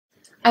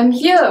I'm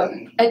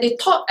here at the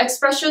Top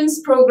Expressions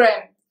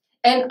program,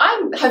 and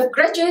I have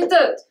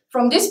graduated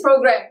from this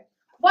program.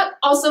 What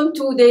awesome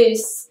 2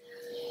 days!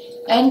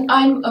 And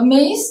I'm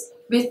amazed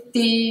with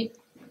the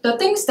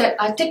things that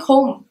I take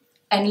home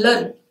and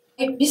learn.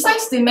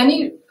 Besides the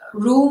many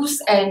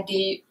rules and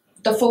the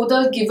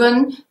folder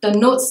given, the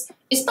notes,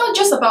 it's not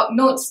just about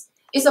notes,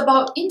 it's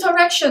about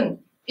interaction,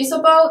 it's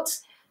about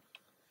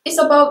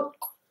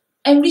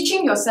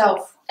enriching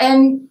yourself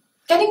and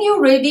getting you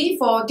ready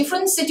for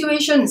different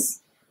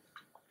situations,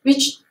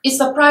 which it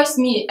surprised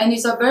me, and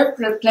it's a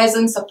very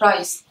pleasant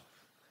surprise.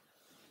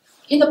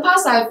 In the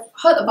past, I've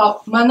heard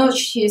about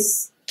Manoj,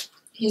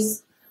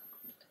 his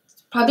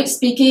public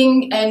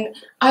speaking, and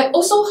I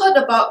also heard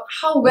about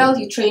how well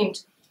he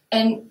trained.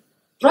 And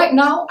right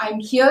now, I'm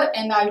here,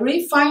 and I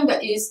really find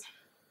that it's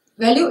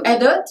value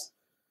added,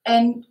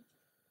 and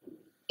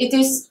it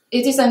is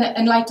an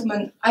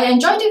enlightenment. I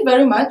enjoyed it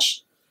very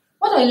much.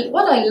 What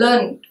I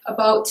learned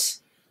about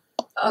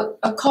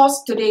a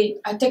course today,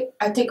 I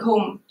take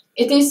home.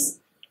 It is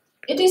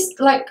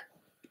like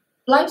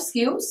life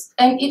skills,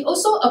 and it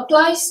also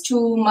applies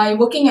to my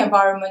working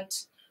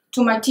environment,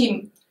 to my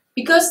team,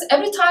 because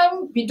every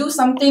time we do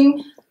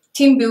something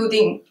team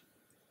building,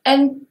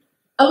 and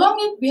along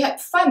it we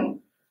had fun,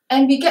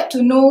 and we get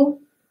to know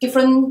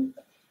different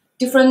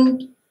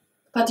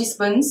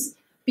participants,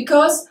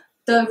 because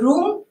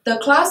the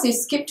class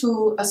is kept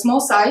to a small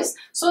size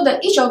so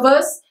that each of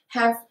us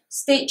have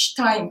stage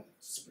time.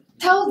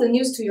 Tell the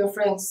news to your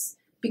friends,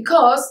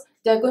 because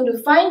they're going to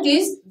find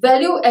this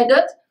value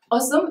added,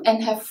 awesome,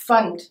 and have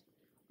fun.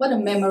 What a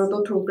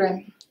memorable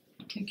program.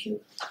 Thank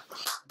you.